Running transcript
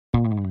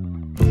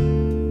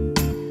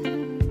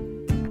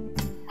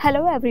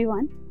Hello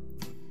everyone.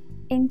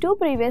 In two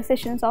previous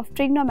sessions of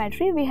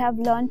trigonometry, we have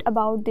learnt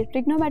about the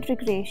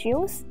trigonometric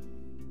ratios,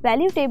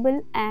 value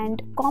table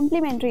and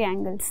complementary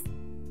angles.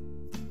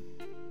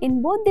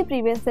 In both the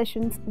previous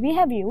sessions, we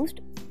have used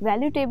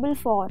value table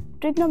for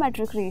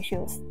trigonometric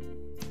ratios.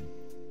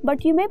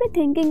 But you may be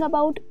thinking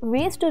about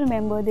ways to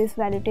remember this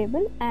value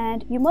table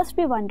and you must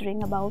be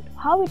wondering about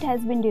how it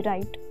has been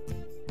derived.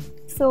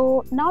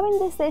 So now in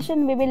this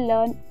session we will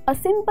learn a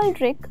simple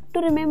trick to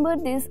remember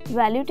this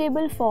value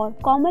table for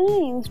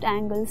commonly used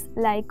angles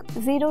like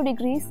 0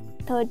 degrees,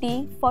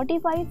 30,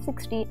 45,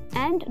 60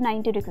 and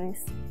 90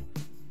 degrees.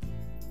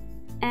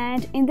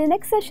 And in the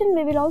next session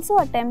we will also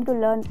attempt to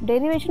learn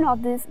derivation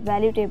of this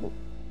value table.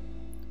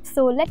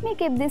 So let me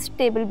keep this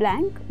table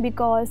blank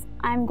because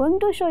I am going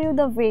to show you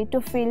the way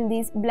to fill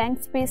these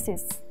blank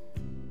spaces.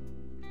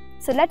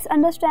 So let's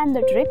understand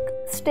the trick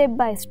step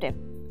by step.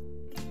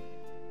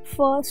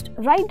 First,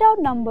 write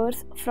down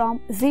numbers from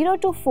 0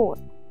 to 4,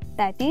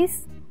 that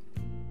is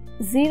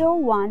 0,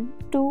 1,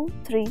 2,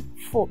 3,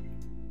 4.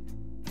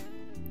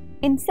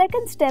 In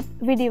second step,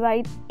 we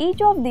divide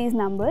each of these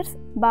numbers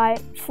by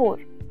 4.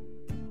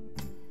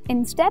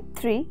 In step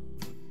 3,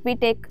 we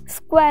take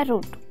square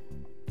root.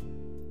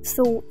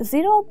 So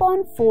 0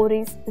 upon 4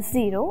 is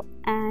 0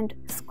 and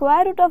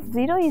square root of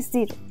 0 is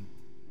 0.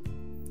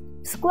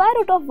 Square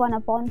root of 1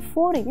 upon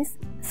 4 is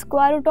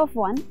square root of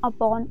 1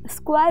 upon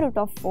square root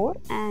of 4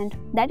 and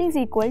that is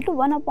equal to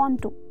 1 upon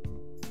 2.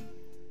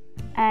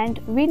 And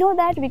we know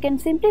that we can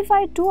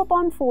simplify 2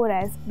 upon 4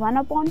 as 1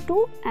 upon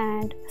 2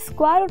 and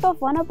square root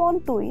of 1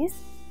 upon 2 is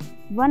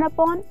 1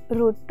 upon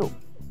root 2.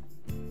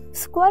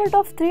 Square root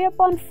of 3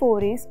 upon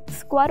 4 is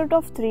square root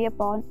of 3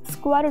 upon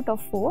square root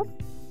of 4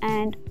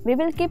 and we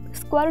will keep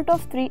square root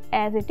of 3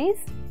 as it is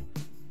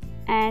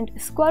and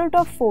square root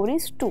of 4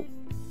 is 2.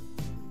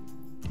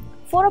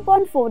 4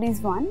 upon 4 is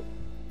 1,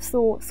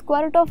 so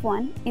square root of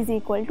 1 is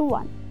equal to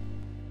 1.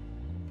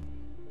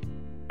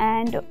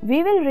 And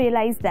we will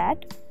realize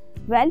that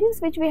values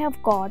which we have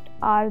got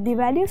are the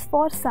values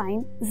for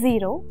sine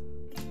 0,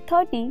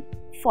 30,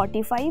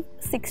 45,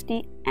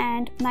 60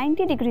 and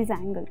 90 degrees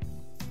angle.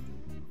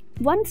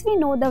 Once we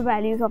know the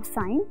values of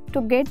sine,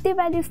 to get the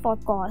values for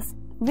cos,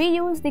 we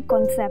use the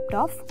concept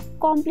of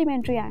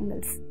complementary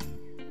angles,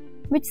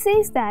 which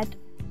says that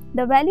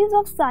the values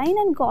of sine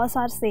and cos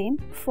are same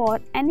for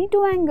any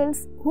two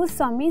angles whose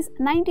sum is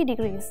 90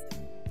 degrees.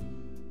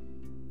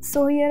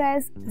 So here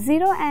as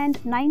 0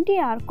 and 90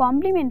 are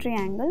complementary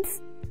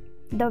angles,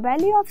 the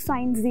value of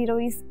sine 0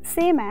 is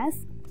same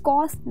as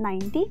cos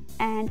 90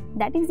 and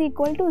that is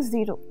equal to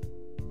 0.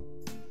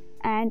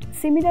 And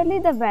similarly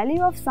the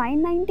value of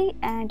sine 90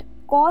 and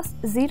cos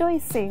 0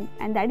 is same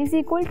and that is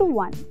equal to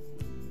 1.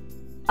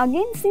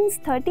 Again, since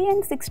 30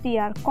 and 60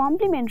 are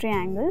complementary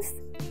angles,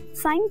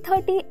 sin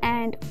 30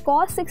 and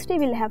cos 60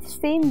 will have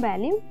same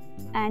value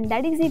and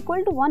that is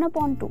equal to 1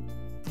 upon 2.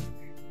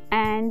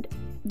 And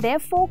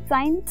therefore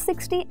sin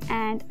 60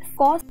 and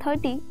cos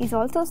 30 is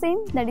also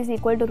same, that is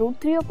equal to root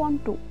 3 upon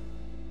 2.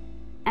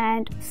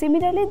 And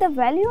similarly the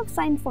value of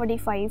sin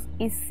 45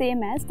 is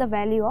same as the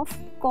value of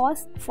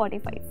cos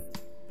 45.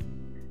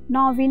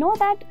 Now we know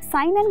that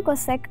sine and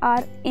cosec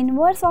are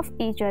inverse of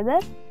each other,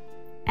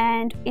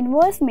 and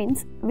inverse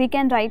means we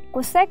can write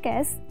cosec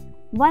as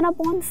 1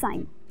 upon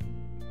sine.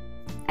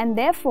 And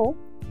therefore,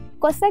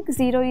 cosec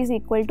 0 is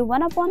equal to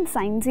 1 upon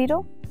sine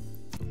 0,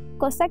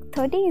 cosec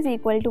 30 is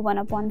equal to 1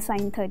 upon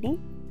sine 30,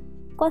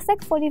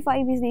 cosec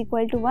 45 is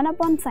equal to 1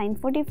 upon sine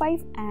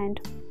 45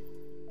 and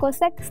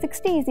cosec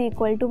 60 is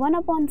equal to 1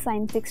 upon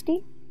sine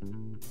 60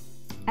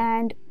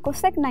 and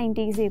cosec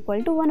 90 is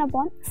equal to 1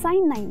 upon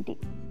sine 90.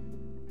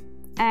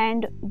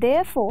 And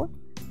therefore,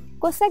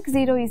 cosec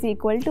 0 is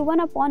equal to 1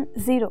 upon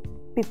 0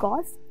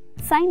 because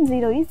sine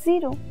 0 is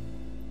 0.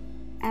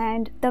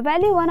 And the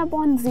value 1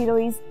 upon 0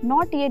 is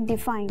not yet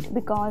defined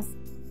because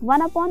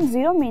 1 upon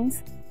 0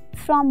 means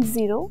from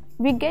 0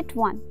 we get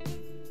 1.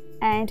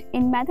 And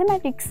in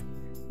mathematics,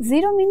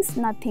 0 means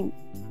nothing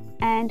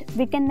and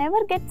we can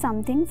never get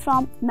something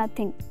from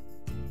nothing.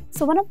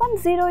 So 1 upon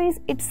 0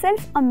 is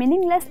itself a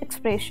meaningless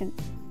expression.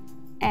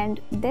 And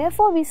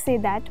therefore we say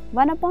that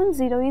 1 upon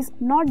 0 is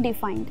not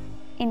defined.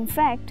 In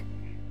fact,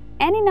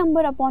 any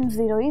number upon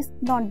 0 is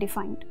not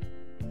defined.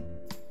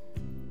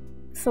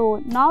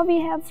 So now we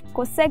have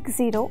cosec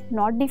 0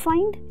 not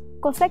defined,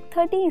 cosec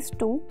 30 is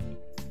 2,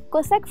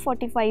 cosec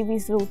 45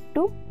 is root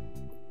 2,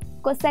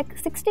 cosec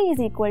 60 is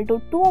equal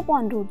to 2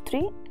 upon root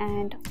 3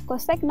 and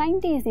cosec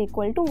 90 is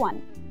equal to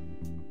 1.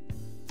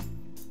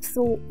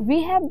 So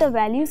we have the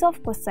values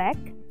of cosec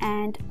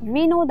and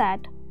we know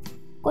that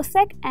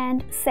cosec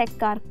and sec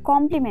are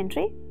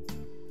complementary,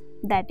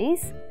 that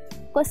is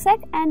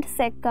cosec and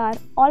sec are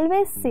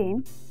always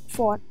same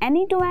for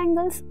any two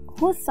angles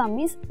whose sum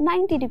is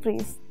 90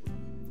 degrees.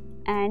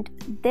 And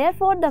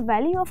therefore the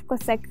value of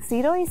cosec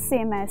 0 is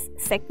same as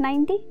sec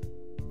 90,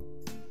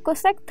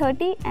 cosec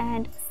 30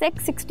 and sec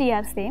 60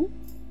 are same,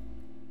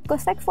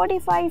 cosec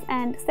 45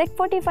 and sec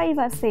 45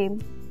 are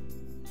same,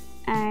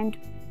 and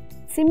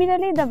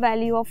similarly the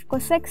value of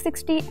cosec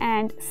 60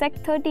 and sec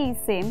 30 is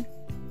same.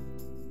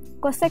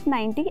 cosec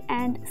 90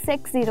 and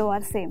sec 0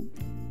 are same.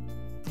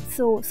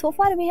 So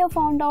far we have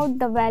found out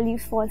the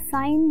values for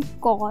sine,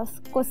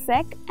 cos,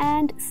 cosec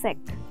and sec.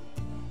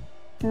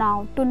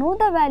 Now to know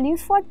the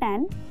values for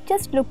tan,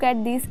 just look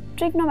at these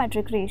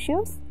trigonometric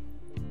ratios.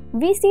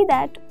 We see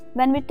that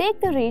when we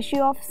take the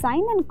ratio of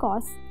sine and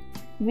cos,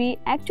 we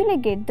actually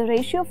get the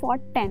ratio for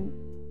tan.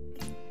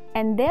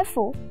 And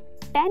therefore,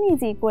 tan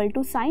is equal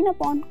to sine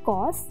upon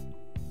cos,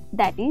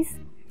 that is,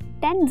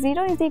 tan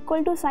 0 is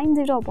equal to sine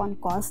 0 upon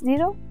cos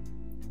 0,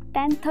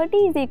 tan 30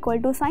 is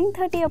equal to sine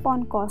 30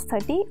 upon cos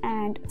 30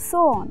 and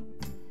so on.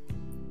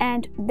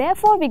 And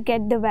therefore, we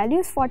get the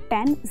values for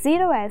tan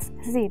 0 as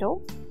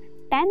 0,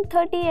 tan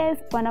 30 as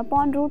 1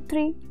 upon root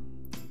 3,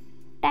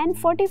 tan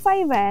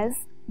 45 as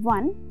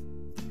 1,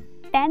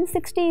 tan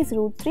 60 is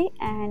root 3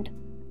 and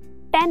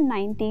tan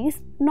 90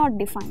 is not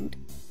defined.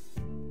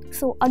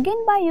 So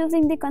again, by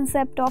using the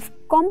concept of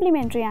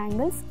complementary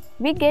angles,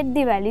 we get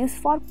the values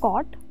for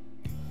cot,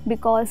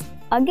 because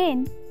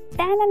again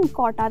tan and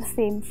cot are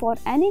same for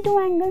any two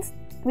angles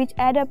which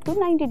add up to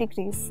 90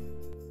 degrees.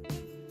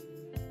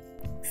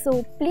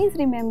 So please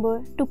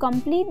remember, to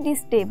complete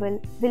this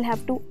table, we'll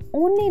have to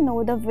only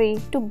know the way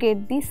to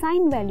get the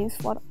sine values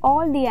for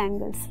all the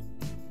angles.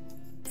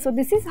 So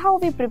this is how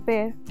we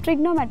prepare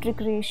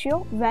trigonometric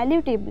ratio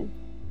value table.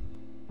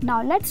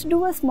 Now let's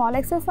do a small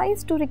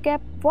exercise to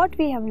recap what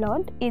we have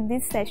learned in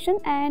this session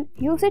and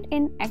use it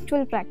in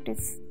actual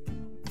practice.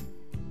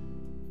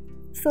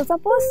 So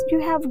suppose you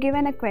have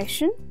given a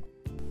question.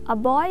 A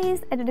boy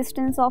is at a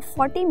distance of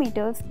 40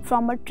 meters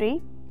from a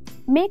tree,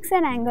 makes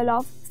an angle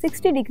of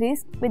 60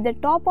 degrees with the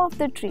top of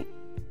the tree.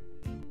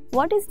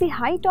 What is the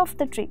height of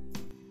the tree?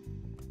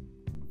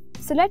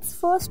 So let's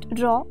first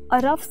draw a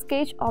rough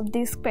sketch of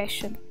this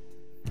question.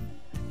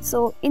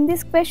 So in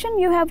this question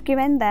you have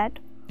given that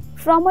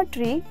from a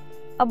tree,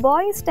 a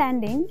boy is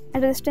standing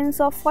at a distance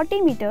of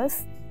 40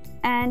 meters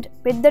and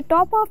with the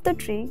top of the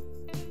tree,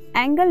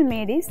 angle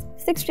made is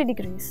 60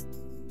 degrees.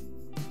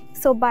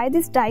 So by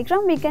this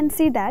diagram we can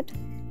see that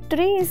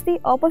tree is the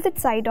opposite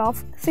side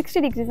of 60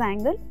 degrees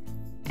angle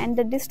and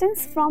the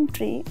distance from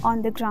tree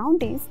on the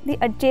ground is the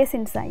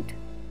adjacent side.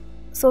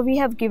 So we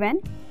have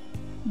given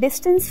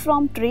distance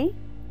from tree,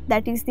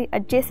 that is the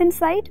adjacent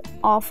side,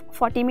 of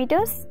 40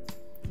 meters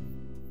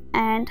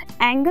and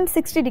angle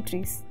 60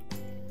 degrees.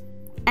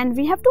 And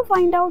we have to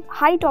find out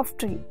height of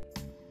tree,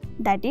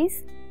 that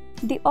is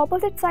the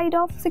opposite side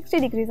of 60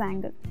 degrees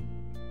angle.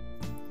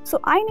 So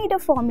I need a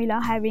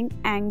formula having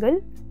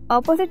angle,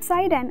 opposite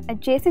side and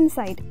adjacent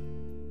side,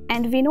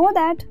 and we know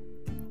that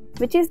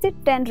which is the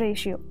tan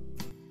ratio,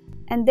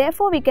 and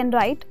therefore we can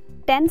write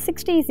tan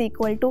 60 is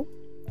equal to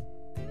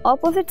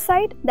opposite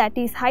side, that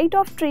is height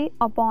of tree,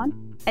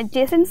 upon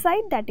adjacent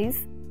side, that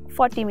is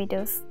 40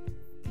 meters.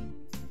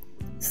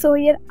 So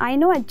here I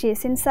know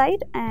adjacent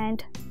side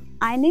and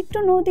I need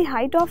to know the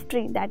height of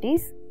tree, that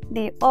is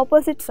the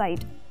opposite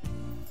side,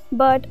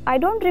 but I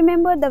don't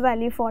remember the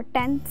value for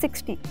tan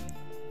 60.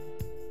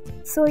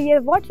 So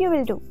here what you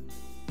will do?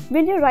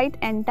 Will you write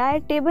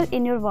entire table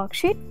in your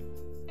worksheet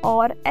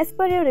or as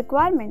per your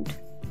requirement?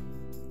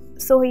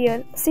 So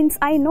here, since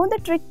I know the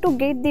trick to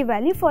get the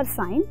value for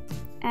sine,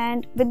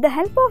 and with the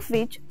help of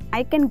which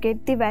I can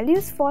get the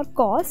values for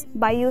cos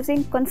by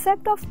using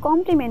concept of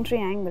complementary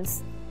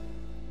angles.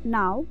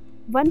 Now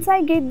once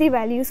I get the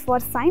values for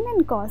sine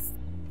and cos,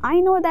 I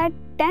know that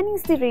tan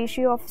is the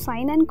ratio of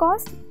sine and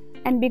cos,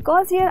 and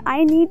because here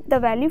I need the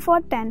value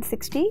for tan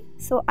 60,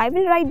 so I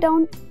will write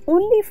down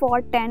only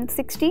for tan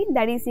 60,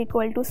 that is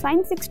equal to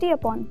sine 60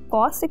 upon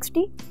cos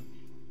 60,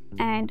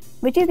 and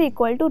which is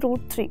equal to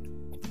root 3.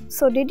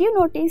 So did you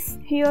notice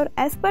here,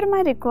 as per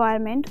my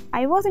requirement,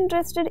 I was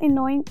interested in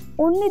knowing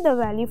only the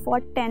value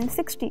for tan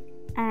 60,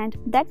 and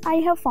that I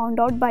have found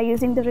out by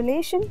using the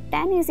relation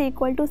tan is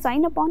equal to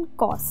sine upon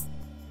cos.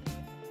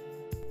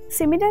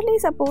 Similarly,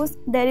 suppose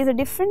there is a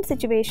different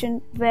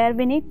situation where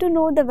we need to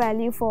know the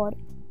value for,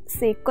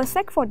 say,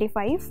 cosec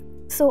 45.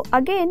 So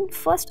again,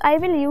 first I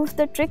will use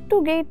the trick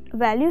to get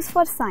values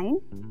for sine,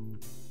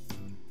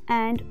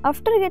 and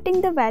after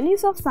getting the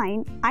values of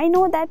sine, I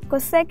know that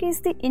cosec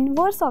is the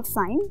inverse of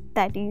sine,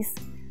 that is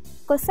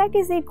cosec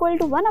is equal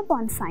to 1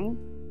 upon sine,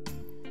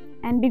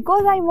 and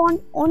because I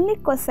want only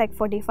cosec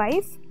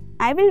 45,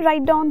 I will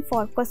write down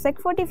for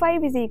cosec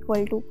 45 is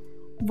equal to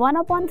 1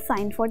 upon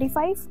sine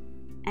 45,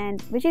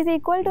 and which is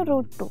equal to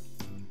root 2.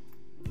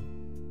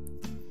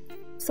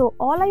 So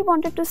all I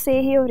wanted to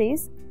say here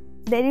is,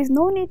 there is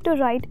no need to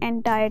write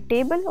entire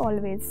table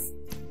always.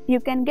 You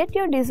can get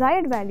your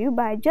desired value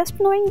by just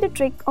knowing the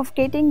trick of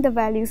getting the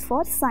values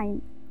for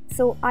sine.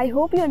 So I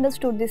hope you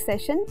understood this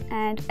session,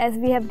 and as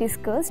we have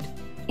discussed,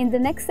 in the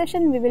next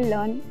session we will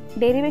learn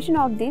derivation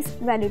of this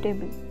value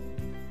table.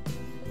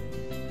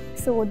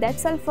 So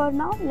that's all for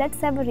now. Let's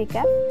have a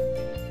recap.